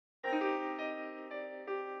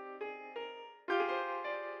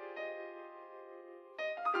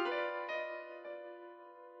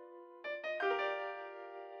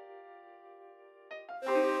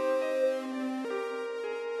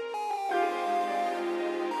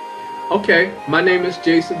Okay, my name is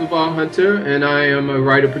Jason Duval Hunter, and I am a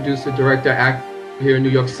writer, producer, director, actor here in New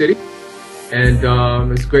York City.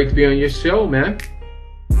 And it's great to be on your show, man.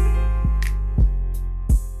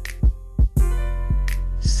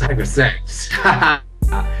 CYBERSEX.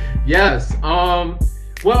 Yes.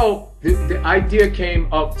 Well, the idea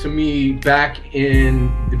came up to me back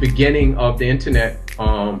in the beginning of the internet.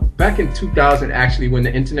 Back in 2000, actually, when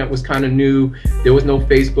the internet was kind of new. There was no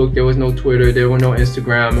Facebook, there was no Twitter, there was no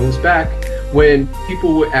Instagram. It was back when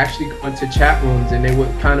people would actually go into chat rooms and they would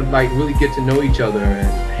kind of like really get to know each other and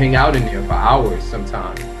hang out in there for hours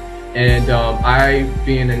sometimes. And I,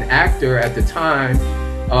 being an actor at the time,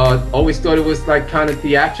 always thought it was like kind of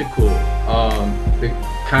theatrical, the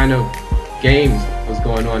kind of games that was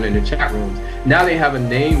going on in the chat rooms. Now they have a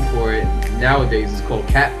name for it. Nowadays it's called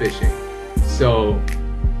catfishing. So,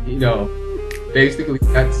 you know, basically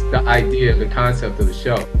that's the idea, the concept of the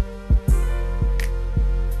show.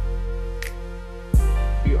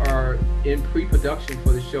 We are in pre-production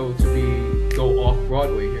for the show to go off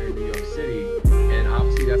Broadway here in New York City, and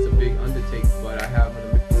obviously that's a big undertaking, but I have an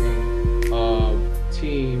amazing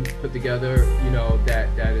team put together, you know, that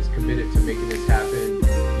is committed to making this happen.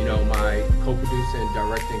 You know, my co-producer and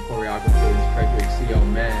directing choreographer is Frederick C.L.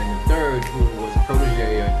 Mann III, who was a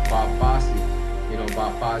protege of Bob Fosse. You know,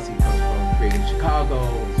 Bob Fosse comes from Creating Chicago,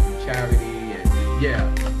 and from Charity, and yeah,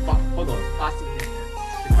 hold on, Fosse,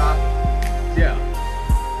 Chicago, yeah.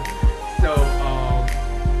 So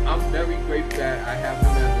I'm very grateful that I have him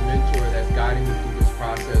as a mentor that's guiding me through this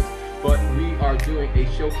process. But we are doing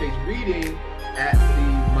a showcase reading at the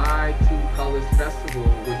My True Colors Festival,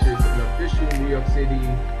 which is an official New York City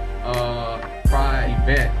Pride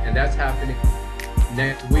event, and that's happening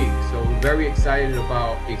next week. So we're very excited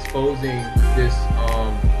about exposing this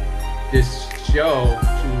this show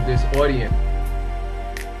to this audience.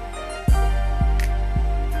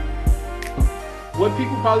 What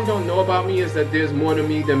people probably don't know about me is that there's more to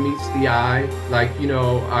me than meets the eye. Like, you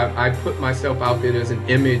know, I put myself out there as an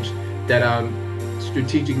image that I'm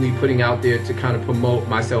strategically putting out there to kind of promote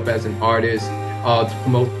myself as an artist, to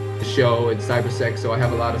promote the show and CYBERSEX. So I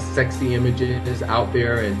have a lot of sexy images out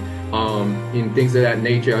there and in things of that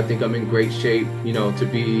nature. I think I'm in great shape, you know, to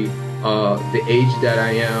be the age that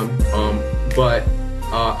I am. But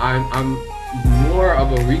I'm more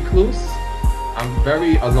of a recluse. I'm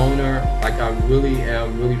very a loner. Like, I really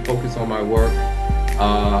am really focused on my work.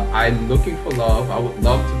 I'm looking for love. I would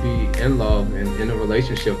love to be in love and in a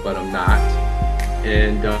relationship, but I'm not.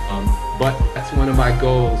 And but that's one of my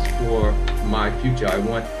goals for my future. I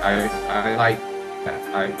like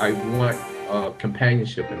that. I want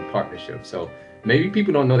companionship and a partnership. So maybe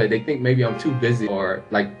people don't know that. They think maybe I'm too busy, or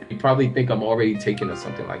like they probably think I'm already taken or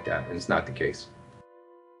something like that, and it's not the case.